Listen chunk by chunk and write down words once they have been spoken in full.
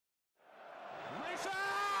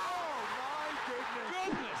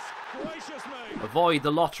Avoid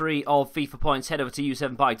the lottery of FIFA points. Head over to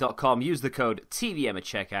u7bike.com. Use the code TVM at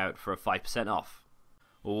checkout for a 5% off.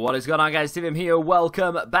 What is going on, guys? TVM here.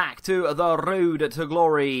 Welcome back to The Road to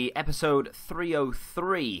Glory, episode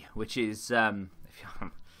 303, which is, if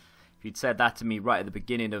you'd said that to me right at the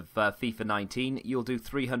beginning of FIFA 19, you'll do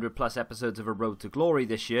 300 plus episodes of A Road to Glory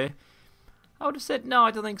this year, I would have said, no,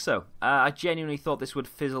 I don't think so. I genuinely thought this would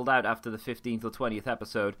have fizzled out after the 15th or 20th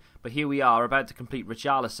episode, but here we are, about to complete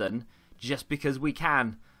Richarlison, just because we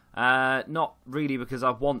can. Not really because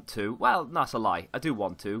I want to. Well, that's a lie. I do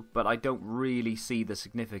want to, but I don't really see the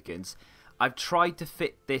significance. I've tried to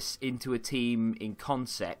fit this into a team in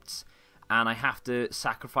concepts, and I have to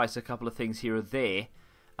sacrifice a couple of things here or there,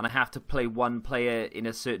 and I have to play one player in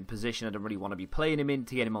a certain position I don't really want to be playing him in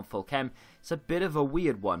to get him on full chem. It's a bit of a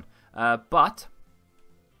weird one. But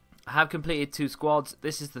I have completed 2 squads.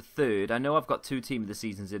 This is the 3rd. I know I've got 2 team of the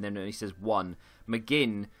seasons in there, and it only says 1.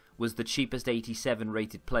 McGinn was the cheapest 87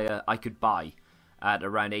 rated player I could buy at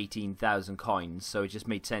around 18,000 coins, so it just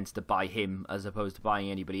made sense to buy him as opposed to buying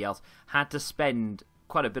anybody else. Had to spend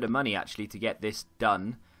quite a bit of money actually to get this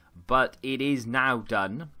done, but it is now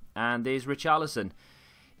done, and there's Richarlison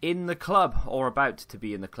in the club, or about to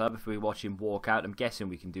be in the club. If we watch him walk out, I'm guessing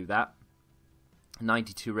we can do that.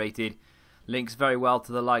 92 rated, links very well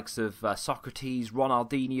to the likes of Socrates,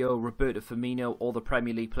 Ronaldinho, Roberto Firmino, all the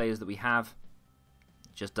Premier League players that we have.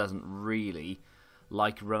 Just doesn't really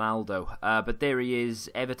like Ronaldo, but there he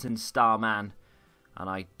is, Everton's star man, and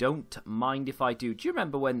I don't mind if I do. Do you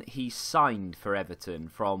remember when he signed for Everton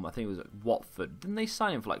from, I think it was Watford? Didn't they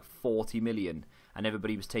sign him for like 40 million and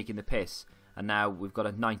everybody was taking the piss? And now we've got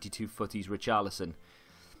a 92 Futties Richarlison.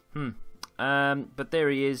 But there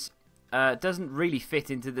he is. Doesn't really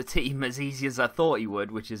fit into the team as easy as I thought he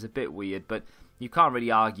would, which is a bit weird, but you can't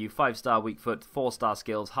really argue. 5-star weak foot, 4-star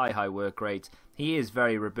skills, high work rate. He is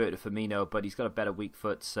very Roberto Firmino, but he's got a better weak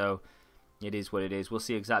foot, so it is what it is. We'll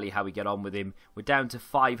see exactly how we get on with him. We're down to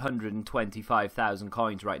 525,000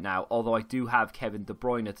 coins right now, although I do have Kevin De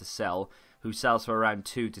Bruyne to sell, who sells for around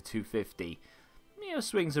 2 to 250. You know,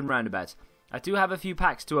 swings and roundabouts. I do have a few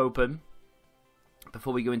packs to open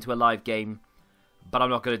before we go into a live game, but I'm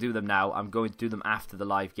not going to do them now. I'm going to do them after the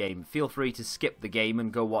live game. Feel free to skip the game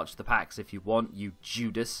and go watch the packs if you want, you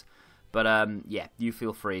Judas. But yeah, you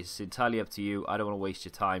feel free. It's entirely up to you. I don't want to waste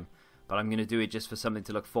your time, but I'm going to do it just for something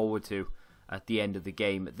to look forward to at the end of the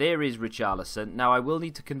game. There is Richarlison. Now, I will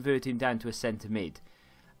need to convert him down to a centre mid.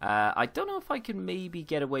 I don't know if I can maybe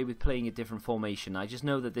get away with playing a different formation. I just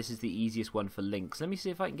know that this is the easiest one for links. Let me see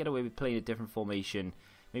if I can get away with playing a different formation.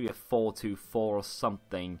 Maybe a 4-2-4 or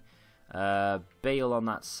something. Bale on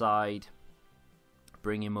that side.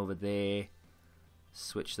 Bring him over there.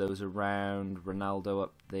 Switch those around. Ronaldo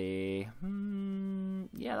up there.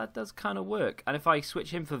 Yeah, that does kind of work. And if I switch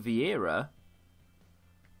him for Vieira...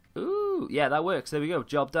 Ooh, yeah, that works. There we go.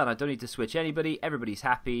 Job done. I don't need to switch anybody. Everybody's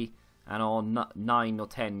happy. And on 9 or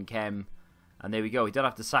 10 chem. And there we go. He don't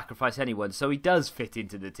have to sacrifice anyone. So he does fit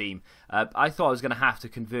into the team. I thought I was going to have to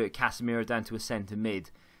convert Casemiro down to a centre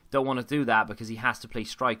mid. Don't want to do that because he has to play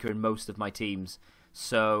striker in most of my teams.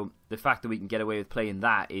 So the fact that we can get away with playing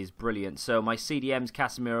that is brilliant. So my CDMs,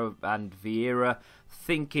 Casemiro and Vieira.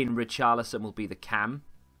 Thinking Richarlison will be the cam.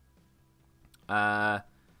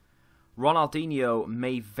 Ronaldinho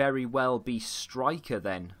may very well be striker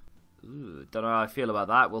then. Ooh, don't know how I feel about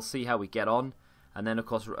that. We'll see how we get on. And then, of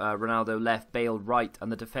course, Ronaldo left, Bale right,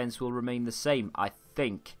 and the defence will remain the same, I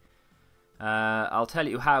think. I'll tell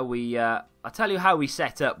you how we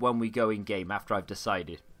set up when we go in game after I've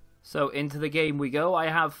decided. So into the game we go. I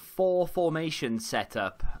have 4 formations set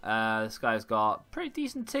up. This guy's got a pretty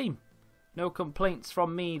decent team. No complaints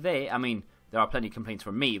from me there. I mean, there are plenty of complaints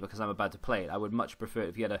from me because I'm about to play it. I would much prefer it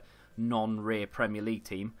if you had a non-rare Premier League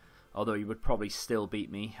team. Although you would probably still beat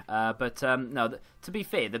me. But no, to be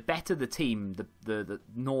fair, the better the team,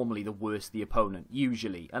 normally the worse the opponent,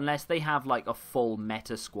 usually. Unless they have like a full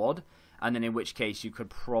meta squad. And then in which case you could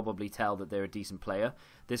probably tell that they're a decent player.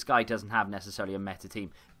 This guy doesn't have necessarily a meta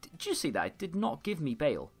team. Did you see that? It did not give me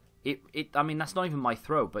Bale. I mean, that's not even my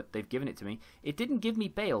throw, but they've given it to me. It didn't give me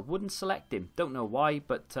Bale. Wouldn't select him. Don't know why,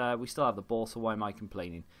 but we still have the ball, so why am I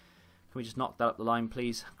complaining? Can we just knock that up the line,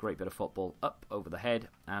 please? Great bit of football. Up, over the head,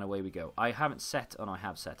 and away we go. I haven't set, and I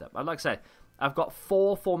have set up. Like I said, I've got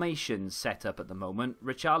 4 formations set up at the moment.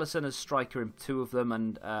 Richarlison as striker in 2 of them,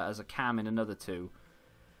 and as a cam in another 2.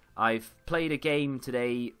 I've played a game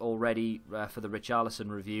today already for the Richarlison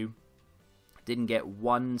review. Didn't get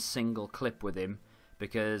one single clip with him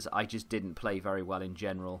because I just didn't play very well in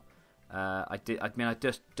general. I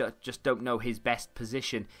just don't know his best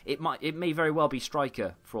position. It may very well be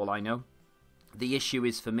striker for all I know. The issue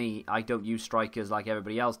is, for me, I don't use strikers like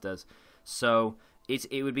everybody else does. So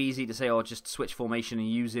it would be easy to say, oh, just switch formation and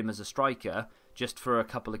use him as a striker just for a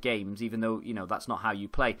couple of games, even though, you know, that's not how you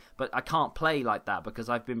play. But I can't play like that because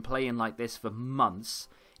I've been playing like this for months.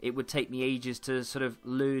 It would take me ages to sort of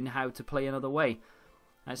learn how to play another way.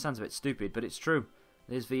 That sounds a bit stupid, but it's true.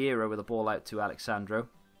 There's Vieira with a ball out to Alexandro.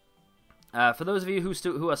 For those of you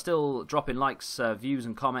who are still dropping likes, views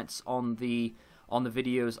and comments on the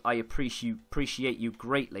videos, I appreciate you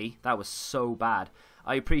greatly. That was so bad.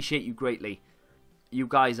 I appreciate you greatly. You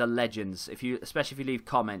guys are legends. Especially if you leave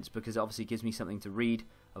comments, because it obviously gives me something to read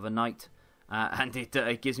of a night, and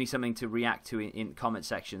it gives me something to react to in comment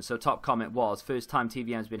section. So top comment was, first time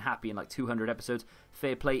TVM's been happy in like 200 episodes.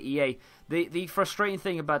 Fair play, EA. The frustrating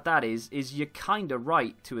thing about that is you're kind of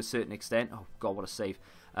right to a certain extent. Oh god, what a save.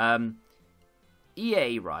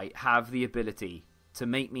 EA, right, have the ability to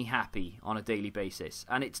make me happy on a daily basis,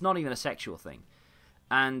 and it's not even a sexual thing,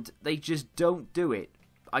 and they just don't do it.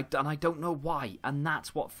 And I don't know why, and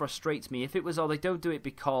that's what frustrates me. If it was, oh, they don't do it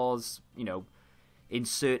because, you know,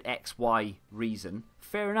 insert XY reason,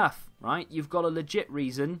 fair enough, right? You've got a legit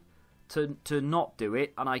reason to not do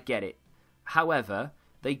it, and I get it. However,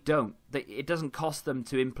 they don't. It doesn't cost them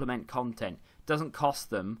to implement content. It doesn't cost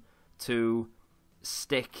them to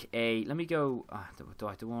stick a... Let me go... do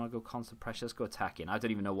I want to go constant pressure? Let's go attacking. I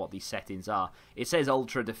don't even know what these settings are. It says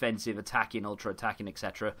ultra defensive, attacking, ultra attacking,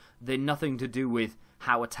 etc. They're nothing to do with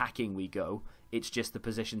how attacking we go. It's just the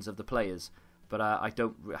positions of the players. But I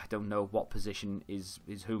don't know what position is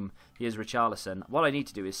whom. Here's Richarlison. What I need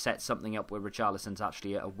to do is set something up where Richarlison's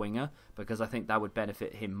actually a winger, because I think that would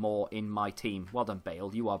benefit him more in my team. Well done,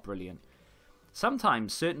 Bale. You are brilliant.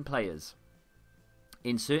 Sometimes certain players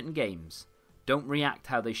in certain games don't react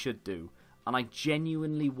how they should do, and I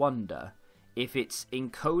genuinely wonder if it's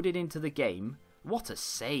encoded into the game. What a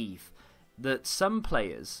save! That some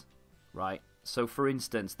players, right? So for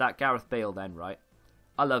instance, that Gareth Bale then, right?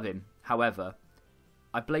 I love him. However,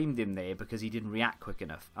 I blamed him there because he didn't react quick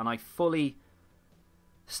enough, and I fully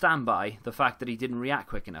stand by the fact that he didn't react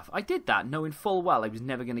quick enough. I did that knowing full well I was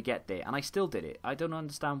never going to get there, and I still did it. I don't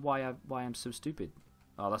understand why I'm so stupid.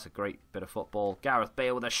 Oh, that's a great bit of football. Gareth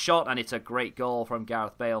Bale with a shot, and it's a great goal from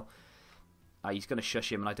Gareth Bale. He's going to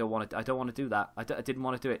shush him, and I don't want to do that. I didn't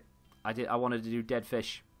want to do it. I wanted to do dead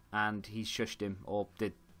fish, and he shushed him, or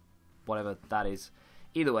did whatever that is.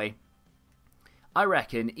 Either way, I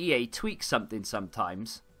reckon EA tweaks something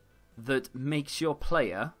sometimes that makes your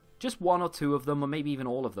player, just one or two of them, or maybe even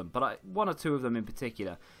all of them, but one or two of them in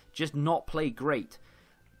particular, just not play great.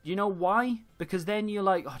 You know why? Because then you're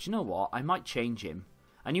like, oh, do you know what? I might change him.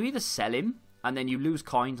 And you either sell him, and then you lose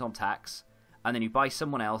coins on tax, and then you buy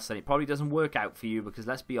someone else, and it probably doesn't work out for you, because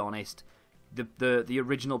let's be honest, the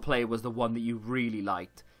original player was the one that you really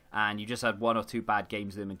liked, and you just had one or two bad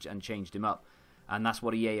games with him and changed him up. And that's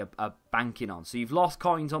what EA are banking on. So you've lost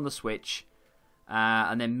coins on the Switch,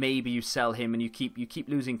 and then maybe you sell him, and you keep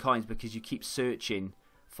losing coins because you keep searching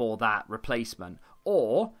for that replacement.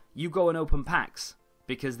 Or you go and open packs,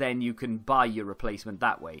 because then you can buy your replacement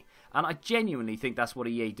that way. And I genuinely think that's what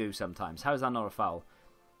EA do sometimes. How is that not a foul?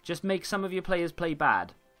 Just make some of your players play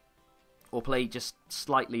bad, or play just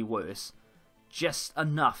slightly worse, just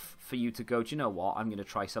enough for you to go, do you know what, I'm going to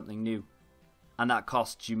try something new. And that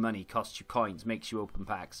costs you money, costs you coins, makes you open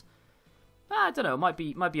packs. I don't know, might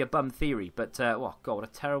be a bum theory, but oh god, what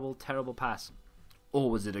a terrible, terrible pass. Or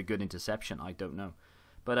was it a good interception? I don't know.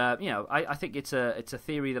 But you know, I think it's a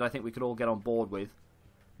theory that I think we could all get on board with.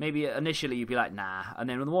 Maybe initially you'd be like, nah, and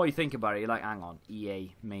then the more you think about it, you're like, hang on,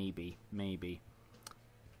 EA, maybe.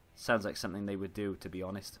 Sounds like something they would do, to be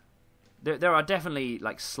honest. There are definitely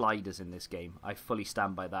like sliders in this game. I fully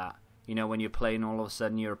stand by that. You know, when you're playing, all of a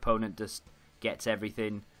sudden your opponent just gets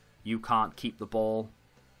everything. You can't keep the ball.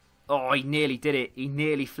 Oh, he nearly did it. He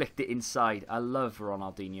nearly flicked it inside. I love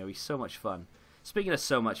Ronaldinho. He's so much fun. Speaking of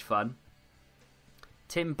so much fun,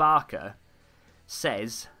 Tim Barker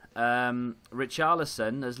says,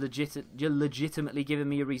 Richarlison has legitimately given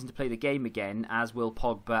me a reason to play the game again, as will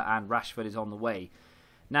Pogba, and Rashford is on the way.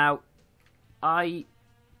 Now, I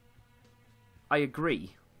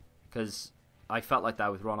agree, because I felt like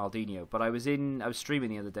that with Ronaldinho, but I was streaming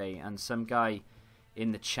the other day, and some guy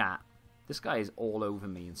in the chat, this guy is all over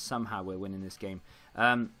me, and somehow we're winning this game.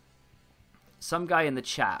 Some guy in the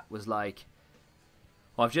chat was like,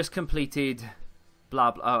 oh, I've just completed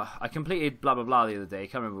blah blah. I completed blah blah blah the other day. I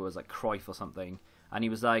can't remember, it was like Cruyff or something, and he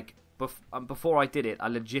was like, before I did it, I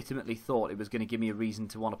legitimately thought it was going to give me a reason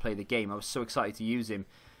to want to play the game. I was so excited to use him.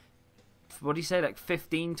 What did he say, like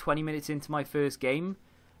 15-20 minutes into my first game?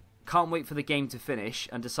 Can't wait for the game to finish,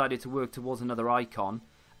 and decided to work towards another icon,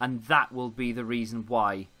 and that will be the reason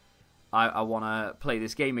why I want to play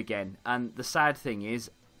this game again. And the sad thing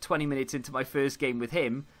is, 20 minutes into my first game with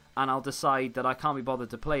him, and I'll decide that I can't be bothered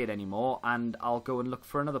to play it anymore, and I'll go and look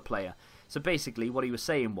for another player. So basically, what he was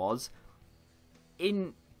saying was,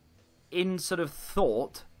 in sort of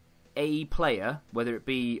thought, a player, whether it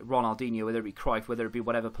be Ronaldinho, whether it be Cruyff, whether it be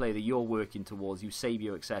whatever player that you're working towards,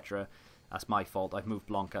 Eusebio, etc. That's my fault. I've moved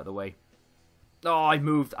Blanc out of the way. Oh, I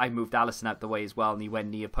moved Alisson out the way as well, and he went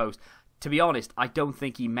near post. To be honest, I don't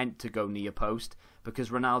think he meant to go near post, because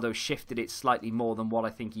Ronaldo shifted it slightly more than what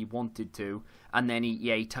I think he wanted to, and then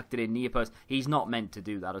he tucked it in near post. He's not meant to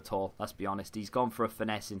do that at all, let's be honest. He's gone for a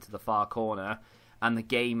finesse into the far corner, and the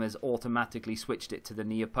game has automatically switched it to the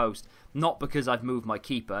near post. Not because I've moved my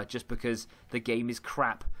keeper, just because the game is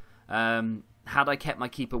crap. Had I kept my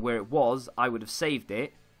keeper where it was, I would have saved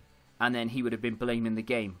it, and then he would have been blaming the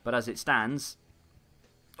game. But as it stands...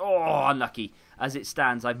 Oh, unlucky. As it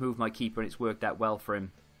stands, I've moved my keeper and it's worked out well for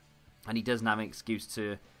him. And he doesn't have an excuse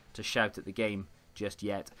to shout at the game just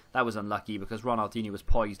yet. That was unlucky because Ronaldinho was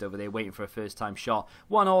poised over there waiting for a first-time shot.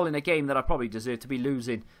 1-1 in a game that I probably deserved to be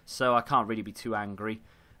losing, so I can't really be too angry.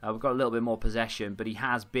 We've got a little bit more possession, but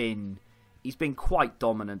he's been quite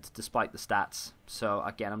dominant despite the stats. So,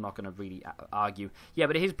 again, I'm not going to really argue. Yeah,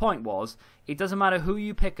 but his point was, it doesn't matter who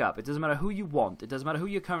you pick up, it doesn't matter who you want, it doesn't matter who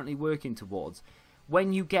you're currently working towards.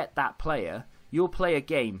 When you get that player, you'll play a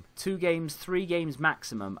game, 2 games, 3 games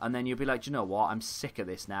maximum, and then you'll be like, you know what, I'm sick of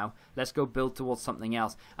this now. Let's go build towards something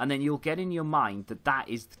else. And then you'll get in your mind that that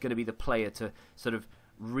is going to be the player to sort of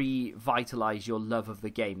revitalize your love of the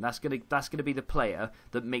game. That's going to be the player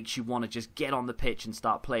that makes you want to just get on the pitch and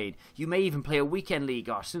start playing. You may even play a weekend league.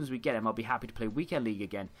 As soon as we get him, I'll be happy to play weekend league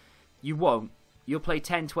again. You won't. You'll play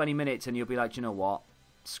 10, 20 minutes, and you'll be like, you know what,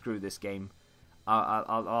 screw this game.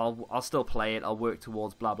 I'll still play it. I'll work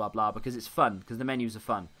towards blah blah blah because it's fun. Because the menus are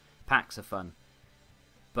fun, packs are fun.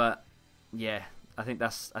 But yeah, I think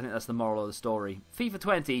that's the moral of the story. FIFA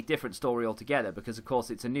 20, different story altogether because of course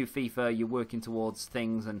it's a new FIFA. You're working towards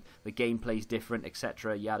things and the gameplay's different,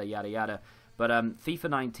 etc. Yada yada yada. But FIFA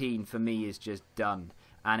 19 for me is just done,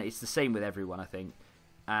 and it's the same with everyone I think.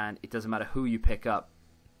 And it doesn't matter who you pick up,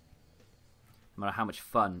 no matter how much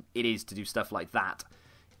fun it is to do stuff like that.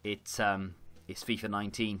 It's FIFA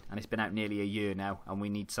 19, and it's been out nearly a year now, and we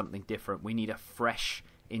need something different. We need a fresh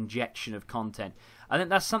injection of content. I think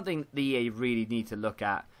that's something the EA really need to look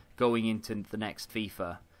at going into the next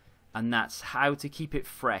FIFA, and that's how to keep it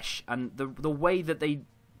fresh. And the way that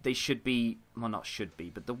they should be, well, not should be,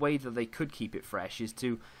 but the way that they could keep it fresh is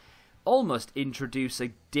to almost introduce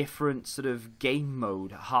a different sort of game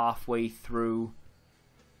mode halfway through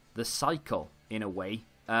the cycle, in a way.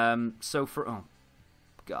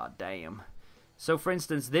 So for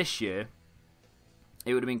instance, this year,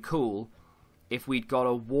 it would have been cool if we'd got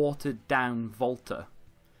a watered-down Volta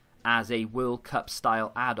as a World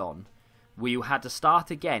Cup-style add-on, where you had to start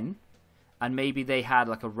again, and maybe they had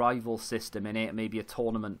like a rival system in it, maybe a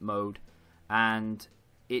tournament mode, and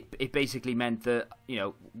it basically meant that, you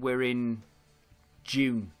know, we're in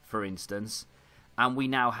June, for instance, and we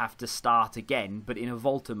now have to start again, but in a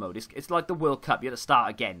Volta mode. It's like the World Cup, you have to start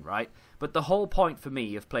again, right? But the whole point for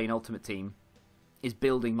me of playing Ultimate Team is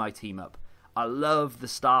building my team up. I love the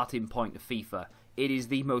starting point of FIFA. It is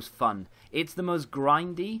the most fun. It's the most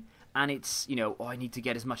grindy, and it's, you know, I need to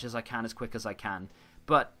get as much as I can as quick as I can.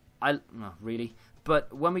 But no, really.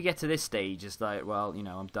 But when we get to this stage, it's like, well, you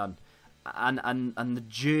know, I'm done. And the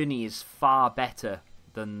journey is far better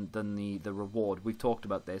than the reward. We've talked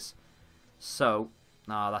about this. So,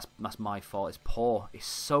 that's my fault. It's poor. It's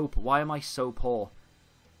so. Why am I so poor?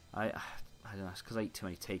 I don't know. It's because I eat too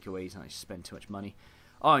many takeaways and I spend too much money.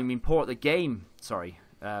 Oh, I mean poor at the game. Sorry.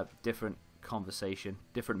 Different conversation.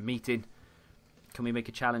 Different meeting. Can we make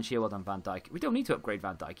a challenge here? Well done, Van Dijk. We don't need to upgrade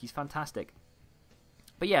Van Dijk. He's fantastic.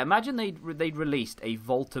 But yeah, imagine they'd released a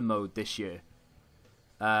Volta mode this year.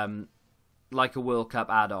 Like a World Cup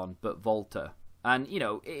add-on, but Volta. And, you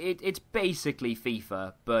know, it's basically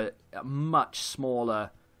FIFA, but a much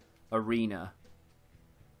smaller arena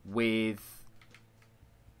with...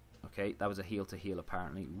 Okay, that was a heel-to-heel,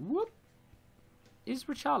 apparently. Whoop! Is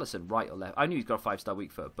Richarlison right or left? I knew he's got a 5-star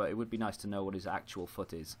weak foot, but it would be nice to know what his actual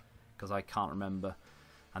foot is, because I can't remember.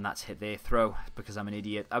 And that's hit their throw, because I'm an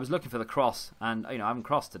idiot. I was looking for the cross, and, you know, I haven't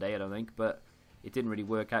crossed today, I don't think, but it didn't really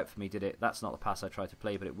work out for me, did it? That's not the pass I tried to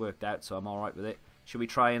play, but it worked out, so I'm alright with it. Should we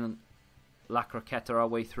try and La Croqueta our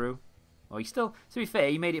way through? Well, he still, to be fair,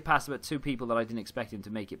 he made it past about 2 people that I didn't expect him to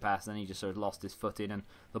make it past, and then he just sort of lost his footing, and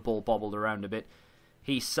the ball bobbled around a bit.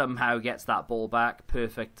 He somehow gets that ball back.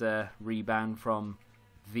 Perfect rebound from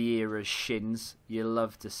Vieira's shins. You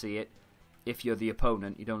love to see it. if you're the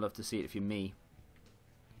opponent. You don't love to see it if you're me.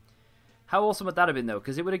 How awesome would that have been, though?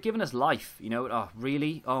 Because it would have given us life, you know? Oh,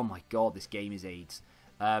 really? Oh, my God, this game is AIDS.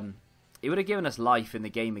 It would have given us life in the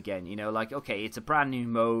game again, you know? Like, okay, it's a brand new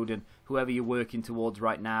mode, and whoever you're working towards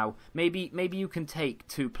right now, maybe you can take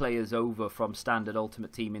 2 players over from standard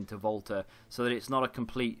Ultimate Team into Volta, so that it's not a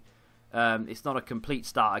complete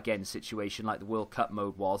start again situation like the World Cup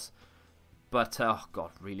mode was. But, oh,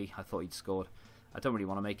 God, really? I thought he'd scored. I don't really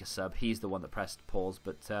want to make a sub. He's the one that pressed pause,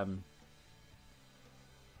 but...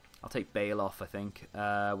 I'll take Bale off, I think.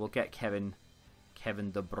 We'll get Kevin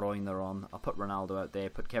De Bruyne on. I'll put Ronaldo out there.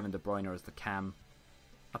 Put Kevin De Bruyne as the cam.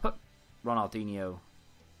 I'll put Ronaldinho.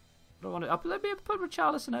 Let me put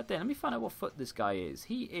Richarlison out there. Let me find out what foot this guy is.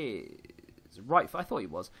 He is right. I thought he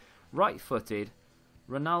was right-footed.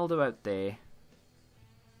 Ronaldo out there.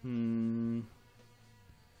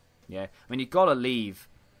 Yeah. I mean, you've got to leave.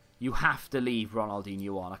 You have to leave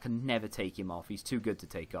Ronaldinho on. I can never take him off. He's too good to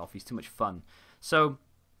take off. He's too much fun. So...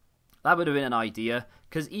 that would have been an idea,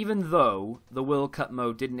 because even though the World Cup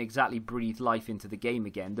mode didn't exactly breathe life into the game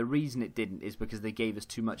again, the reason it didn't is because they gave us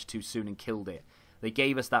too much too soon and killed it. They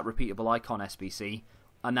gave us that repeatable icon SBC,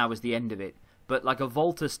 and that was the end of it. But like a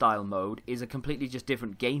Volta-style mode is a completely just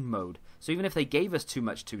different game mode. So even if they gave us too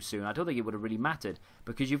much too soon, I don't think it would have really mattered,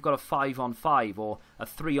 because you've got a 5-on-5 or a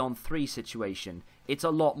 3-on-3 situation. It's a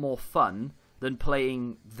lot more fun than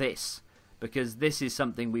playing this, because this is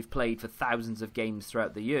something we've played for thousands of games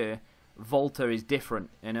throughout the year. Volta is different,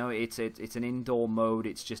 you know. It's an indoor mode.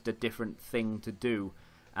 It's just a different thing to do,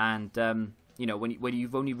 and you know, when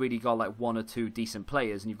you've only really got like 1 or 2 decent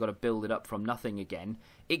players and you've got to build it up from nothing again,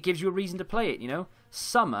 it gives you a reason to play it. You know,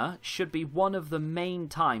 summer should be one of the main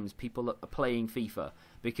times people are playing FIFA,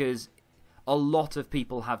 because a lot of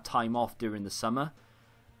people have time off during the summer.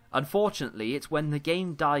 Unfortunately, it's when the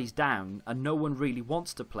game dies down and no one really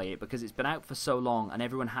wants to play it because it's been out for so long and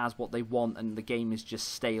everyone has what they want and the game is just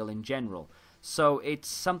stale in general. So it's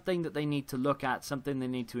something that they need to look at, something they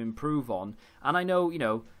need to improve on. And I know, you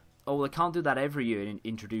know, oh, they can't do that every year and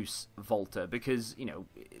introduce Volta, because, you know,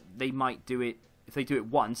 they might do it. If they do it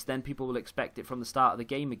once, then people will expect it from the start of the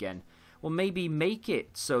game again. Well, maybe make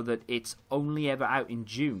it so that it's only ever out in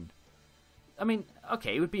June. I mean,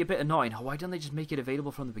 okay, it would be a bit annoying. Oh, why don't they just make it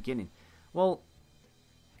available from the beginning? Well,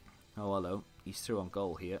 oh, hello. He's through on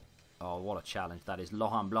goal here. Oh, what a challenge that is.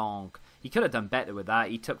 Laurent Blanc. He could have done better with that.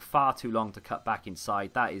 He took far too long to cut back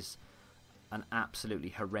inside. That is an absolutely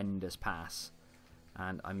horrendous pass.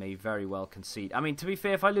 And I may very well concede. I mean, to be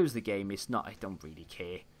fair, if I lose the game, it's not... I don't really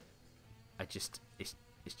care. It's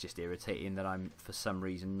just irritating that I'm, for some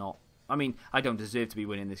reason, not... I mean, I don't deserve to be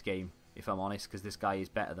winning this game, if I'm honest, because this guy is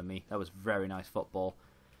better than me. That was very nice football.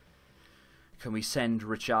 Can we send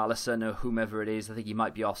Richarlison or whomever it is? I think he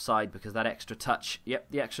might be offside because that extra touch. Yep,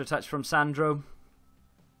 the extra touch from Sandro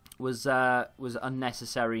was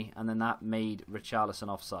unnecessary, and then that made Richarlison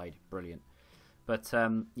offside. Brilliant. But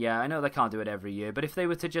yeah, I know they can't do it every year, but if they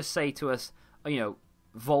were to just say to us, you know,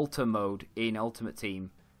 Volta mode in Ultimate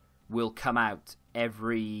Team will come out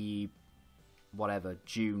every, whatever,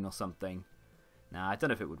 June or something. Nah, I don't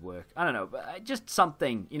know if it would work. I don't know, but just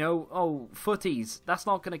something, you know. Oh, Futties, that's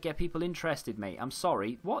not going to get people interested, mate. I'm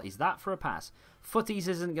sorry. What is that for a pass? Futties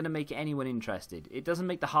isn't going to make anyone interested. It doesn't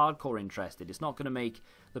make the hardcore interested. It's not going to make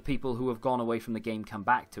the people who have gone away from the game come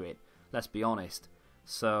back to it. Let's be honest.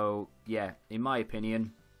 So, yeah, in my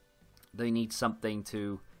opinion, they need something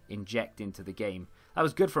to inject into the game. That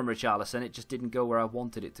was good from Richarlison. It just didn't go where I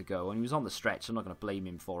wanted it to go. And he was on the stretch, so I'm not going to blame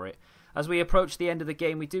him for it. As we approach the end of the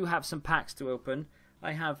game, we do have some packs to open.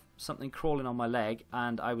 I have something crawling on my leg,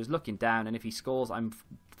 and I was looking down, and if he scores, I'm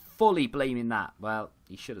fully blaming that. Well,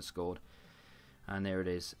 he should have scored. And there it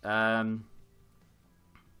is.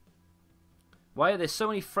 Why are there so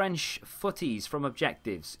many French Futties from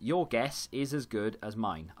Objectives? Your guess is as good as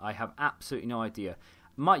mine. I have absolutely no idea.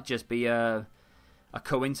 Might just be a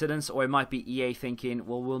coincidence, or it might be EA thinking,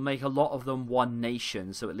 well, we'll make a lot of them one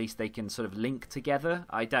nation, so at least they can sort of link together.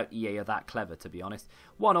 I doubt EA are that clever, to be honest.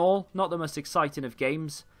 1-1, not the most exciting of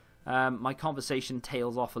games. My conversation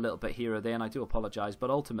tails off a little bit here or there, and I do apologise, but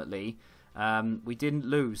ultimately, we didn't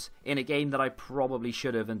lose in a game that I probably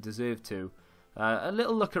should have and deserved to. A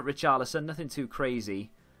little look at Richarlison, nothing too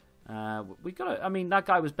crazy. We got. I mean, that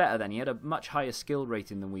guy was better then. He had a much higher skill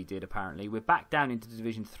rating than we did, apparently. We're back down into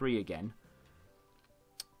Division 3 again.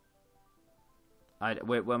 I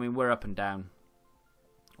mean, we're up and down.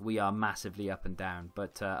 We are massively up and down.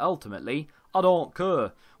 But ultimately, I don't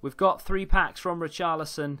care. We've got 3 packs from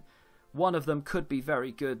Richarlison. One of them could be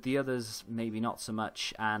very good. The others, maybe not so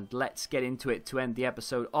much. And let's get into it to end the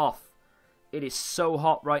episode off. It is so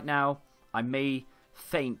hot right now. I may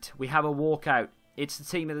faint. We have a walkout. It's the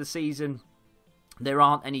team of the season. There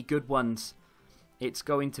aren't any good ones. It's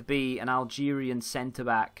going to be an Algerian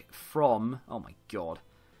centre-back from, oh my god,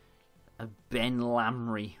 Ben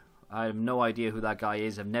Lamry. I have no idea who that guy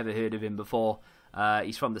is. I've never heard of him before.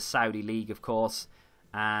 He's from the Saudi League, of course.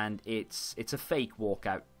 And it's a fake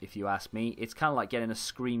walkout, if you ask me. It's kind of like getting a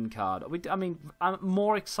scream card. I mean, I'm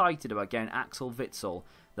more excited about getting Axel Witsel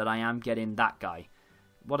than I am getting that guy.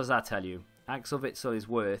 What does that tell you? Axel Witsel is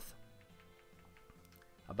worth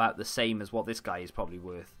about the same as what this guy is probably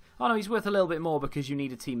worth. Oh no, he's worth a little bit more because you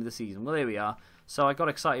need a team of the season. Well, there we are. So I got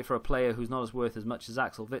excited for a player who's not as worth as much as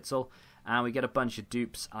Axel Witsel. And we get a bunch of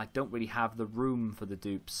dupes. I don't really have the room for the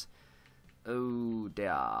dupes. Oh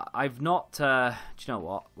dear. I've not... do you know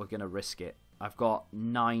what? We're going to risk it. I've got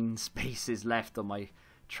 9 spaces left on my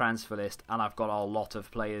transfer list. And I've got a lot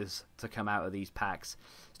of players to come out of these packs.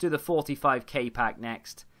 Let's do the 45k pack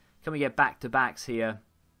next. Can we get back-to-backs here?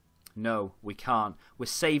 No, we can't. We're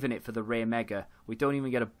saving it for the rare mega. We don't even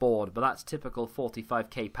get a board, but that's typical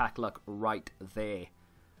 45k pack luck right there.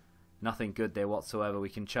 Nothing good there whatsoever. We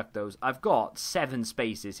can chuck those. I've got 7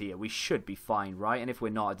 spaces here. We should be fine, right? And if we're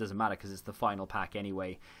not, it doesn't matter because it's the final pack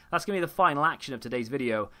anyway. That's going to be the final action of today's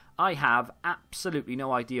video. I have absolutely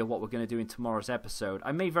no idea what we're going to do in tomorrow's episode.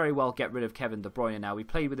 I may very well get rid of Kevin De Bruyne now. We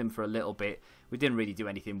played with him for a little bit. We didn't really do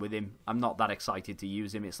anything with him. I'm not that excited to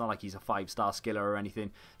use him. It's not like he's a 5-star skiller or anything.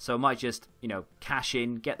 So I might just, you know, cash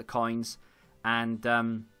in, get the coins, and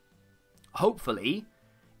hopefully...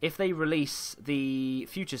 if they release the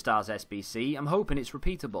Future Stars SBC, I'm hoping it's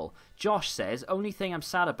repeatable. Josh says, only thing I'm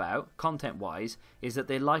sad about, content-wise, is that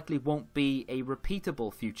there likely won't be a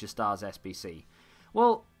repeatable Future Stars SBC.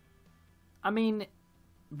 Well, I mean,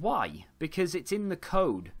 why? Because it's in the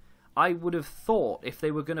code. I would have thought if they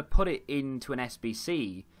were going to put it into an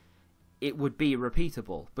SBC, it would be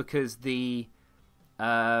repeatable. Because the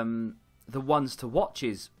ones to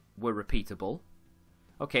watches were repeatable.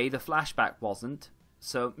 Okay, the flashback wasn't.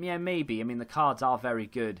 So, yeah, maybe. I mean, the cards are very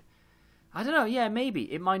good. I don't know. Yeah,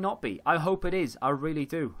 maybe. It might not be. I hope it is. I really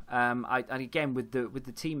do. And again, with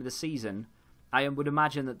the team of the season, I would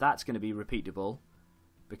imagine that that's going to be repeatable.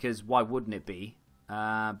 Because why wouldn't it be?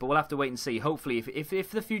 But we'll have to wait and see. Hopefully, if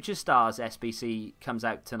the Future Stars SBC comes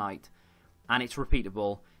out tonight and it's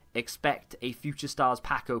repeatable, expect a Future Stars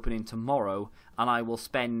pack opening tomorrow, and I will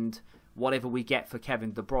spend... whatever we get for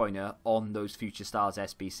Kevin De Bruyne on those Future Stars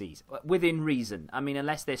SBCs. Within reason. I mean,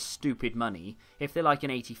 unless they're stupid money. If they're like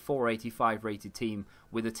an 84, 85 rated team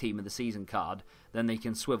with a team of the season card, then they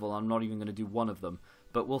can swivel. I'm not even going to do one of them.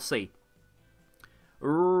 But we'll see.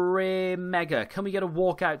 Rare Mega. Can we get a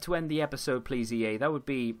walkout to end the episode, please, EA? That would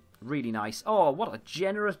be really nice. Oh, what a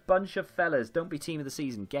generous bunch of fellas. Don't be team of the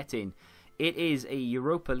season. Get in. It is a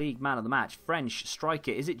Europa League man of the match. French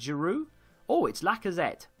striker. Is it Giroud? Oh, it's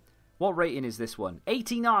Lacazette. What rating is this one?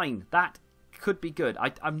 89. That could be good. I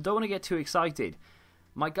don't want to get too excited.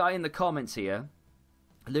 My guy in the comments here,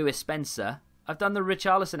 Lewis Spencer, I've done the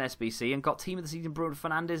Richarlison SBC and got Team of the Season Bruno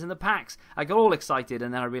Fernandes in the packs. I got all excited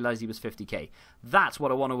and then I realised he was 50k. That's what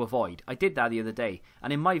I want to avoid. I did that the other day.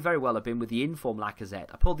 And it might very well have been with the inform Lacazette.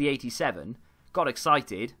 I pulled the 87, got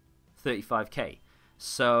excited, 35k.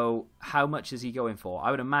 So how much is he going for? I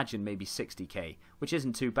would imagine maybe 60k, which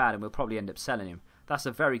isn't too bad, and we'll probably end up selling him. That's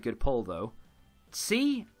a very good pull, though.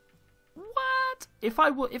 See? What? If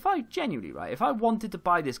I genuinely, right, if I wanted to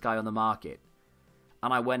buy this guy on the market,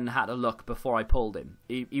 and I went and had a look before I pulled him,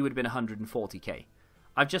 he would have been 140k.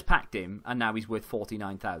 I've just packed him, and now he's worth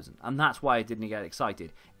 49,000. And that's why I didn't get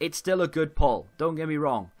excited. It's still a good pull. Don't get me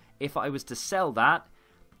wrong. If I was to sell that,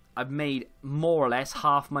 I've made more or less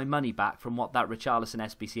half my money back from what that Richarlison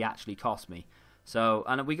SBC actually cost me. So,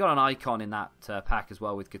 and we got an icon in that pack as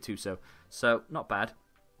well with Gattuso. So, not bad.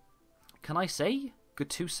 Can I say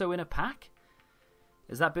Gattuso in a pack?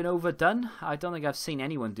 Has that been overdone? I don't think I've seen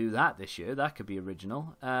anyone do that this year. That could be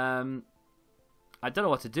original. I don't know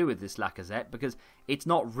what to do with this Lacazette because it's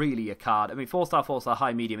not really a card. I mean, 4-star,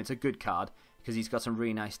 high, medium. It's a good card because he's got some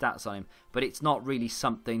really nice stats on him. But it's not really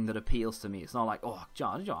something that appeals to me. It's not like, oh,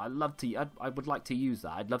 John, I would like to use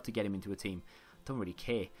that. I'd love to get him into a team. Don't really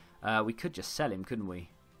care. We could just sell him, couldn't we?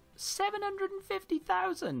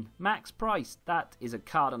 750,000 max price. That is a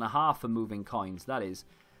card and a half for moving coins. That is.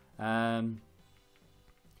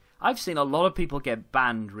 I've seen a lot of people get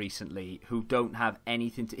banned recently who don't have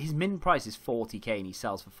anything to... His min price is 40k and he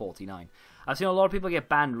sells for 49. I've seen a lot of people get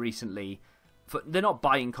banned recently. They're not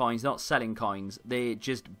buying coins, they're not selling coins. They're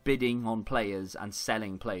just bidding on players and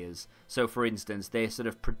selling players. So, for instance, they're sort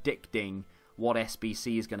of predicting what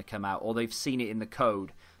SBC is going to come out, or they've seen it in the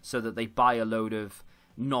code so that they buy a load of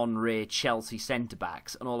non-rare Chelsea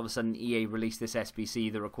centre-backs, and all of a sudden EA released this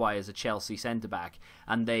SBC that requires a Chelsea centre-back,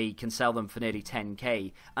 and they can sell them for nearly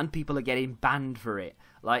 10k, and people are getting banned for it.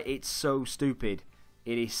 Like, it's so stupid.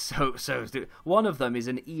 It is so stupid. One of them is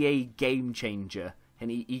an EA game changer,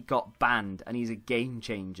 and he got banned, and he's a game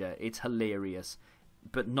changer. It's hilarious,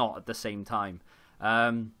 but not at the same time.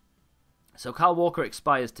 So Kyle Walker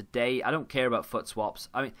expires today. I don't care about foot swaps.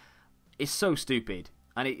 I mean, it's so stupid.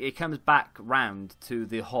 And it comes back round to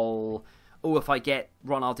the whole, oh, if I get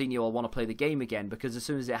Ronaldinho, I'll want to play the game again, because as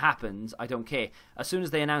soon as it happens, I don't care. As soon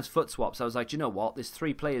as they announced foot swaps, I was like, do you know what? There's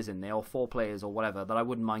 3 players in there, or 4 players, or whatever, that I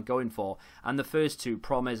wouldn't mind going for. And the first 2,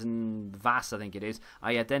 Promes and Vass, I think it is,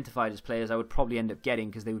 I identified as players I would probably end up getting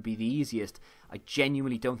because they would be the easiest. I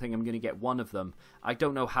genuinely don't think I'm going to get one of them. I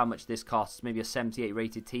don't know how much this costs, maybe a 78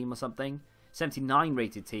 rated team or something? 79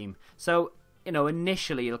 rated team. So, you know,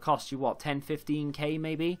 initially it'll cost you, what, 10, 15k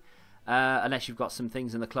maybe? Unless you've got some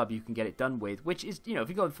things in the club you can get it done with, which is, you know, if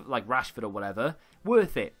you go for like Rashford or whatever,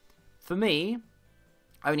 worth it. For me,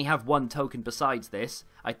 I only have 1 token besides this.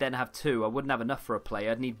 I'd then have 2. I wouldn't have enough for a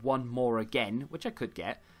player. I'd need 1 more again, which I could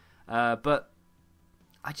get. But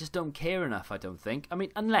I just don't care enough, I don't think. I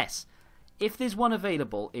mean, unless, if there's one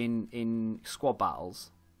available in squad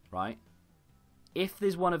battles, right? If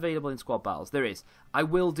there's one available in squad battles, there is. I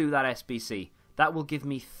will do that SBC. That will give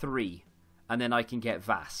me 3, and then I can get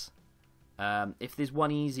Vass. If there's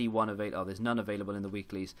one easy one available, oh, there's none available in the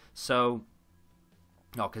weeklies. So,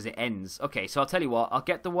 oh, because it ends. Okay, so I'll tell you what. I'll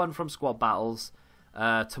get the one from squad battles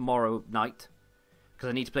tomorrow night, because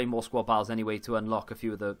I need to play more squad battles anyway to unlock a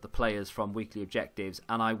few of the players from weekly objectives,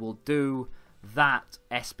 and I will do that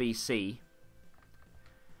SBC,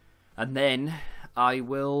 and then I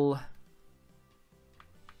will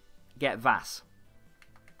get Vass,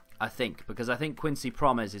 I think, because I think Quincy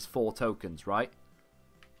Promes is 4 tokens, right?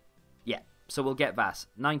 Yeah, so we'll get Vass.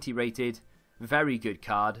 90 rated, very good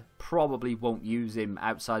card. Probably won't use him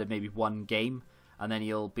outside of maybe 1 game, and then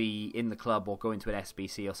he'll be in the club or go into an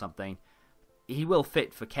SBC or something. He will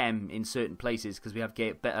fit for Chem in certain places because we have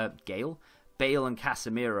Bale and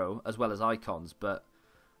Casemiro as well as icons, but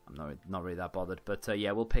I'm not really that bothered. But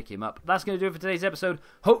yeah, we'll pick him up. That's going to do it for today's episode.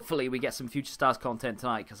 Hopefully we get some Future Stars content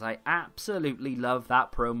tonight, because I absolutely love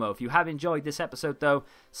that promo. If you have enjoyed this episode though,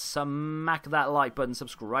 smack that like button,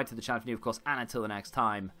 subscribe to the channel if you're new, of course, and until the next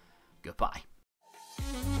time, goodbye.